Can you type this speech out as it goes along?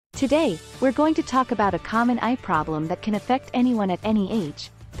Today, we're going to talk about a common eye problem that can affect anyone at any age,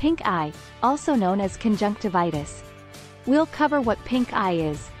 pink eye, also known as conjunctivitis. We'll cover what pink eye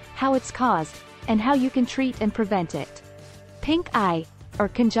is, how it's caused, and how you can treat and prevent it. Pink eye, or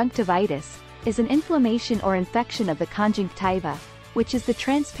conjunctivitis, is an inflammation or infection of the conjunctiva, which is the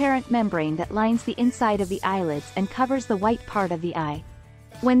transparent membrane that lines the inside of the eyelids and covers the white part of the eye.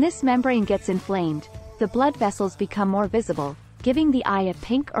 When this membrane gets inflamed, the blood vessels become more visible, giving the eye a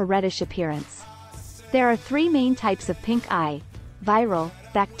pink or reddish appearance. There are three main types of pink eye: viral,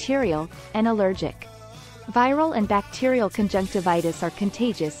 bacterial, and allergic. Viral and bacterial conjunctivitis are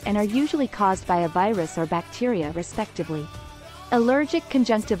contagious and are usually caused by a virus or bacteria respectively. Allergic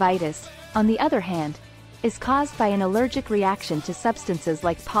conjunctivitis, on the other hand, is caused by an allergic reaction to substances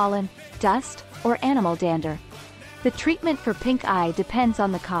like pollen, dust, or animal dander. The treatment for pink eye depends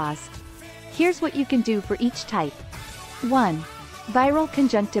on the cause. Here's what you can do for each type. 1. Viral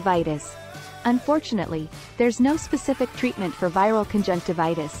conjunctivitis. Unfortunately, there's no specific treatment for viral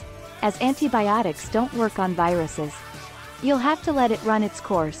conjunctivitis, as antibiotics don't work on viruses. You'll have to let it run its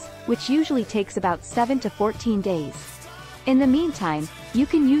course, which usually takes about 7 to 14 days. In the meantime, you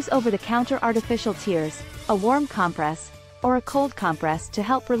can use over-the-counter artificial tears, a warm compress, or a cold compress to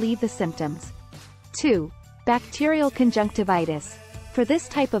help relieve the symptoms. 2. Bacterial conjunctivitis. For this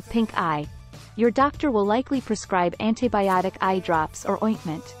type of pink eye, your doctor will likely prescribe antibiotic eye drops or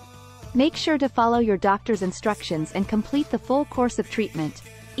ointment. Make sure to follow your doctor's instructions and complete the full course of treatment,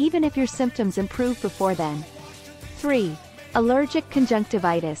 even if your symptoms improve before then. 3. Allergic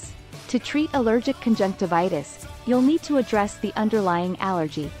conjunctivitis. To treat allergic conjunctivitis, you'll need to address the underlying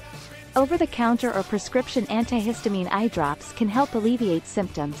allergy. Over-the-counter or prescription antihistamine eye drops can help alleviate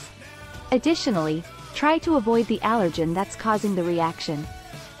symptoms. Additionally, try to avoid the allergen that's causing the reaction.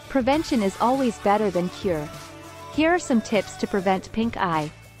 Prevention is always better than cure. Here are some tips to prevent pink eye.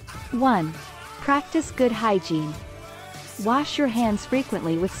 1. Practice good hygiene. Wash your hands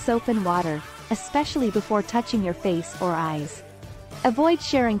frequently with soap and water, especially before touching your face or eyes. Avoid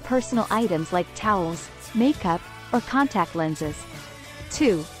sharing personal items like towels, makeup, or contact lenses.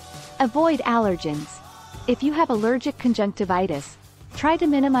 2. Avoid allergens. If you have allergic conjunctivitis, try to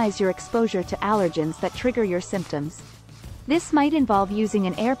minimize your exposure to allergens that trigger your symptoms. This might involve using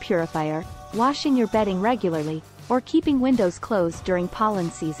an air purifier, washing your bedding regularly, or keeping windows closed during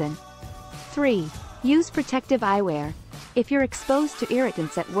pollen season. 3. Use protective eyewear. If you're exposed to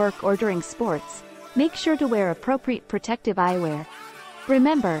irritants at work or during sports, make sure to wear appropriate protective eyewear.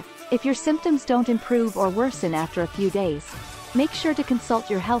 Remember, if your symptoms don't improve or worsen after a few days, make sure to consult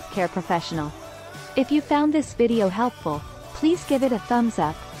your healthcare professional. If you found this video helpful, please give it a thumbs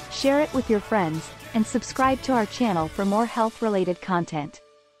up, share it with your friends, and subscribe to our channel for more health-related content.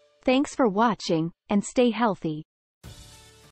 Thanks for watching, and stay healthy.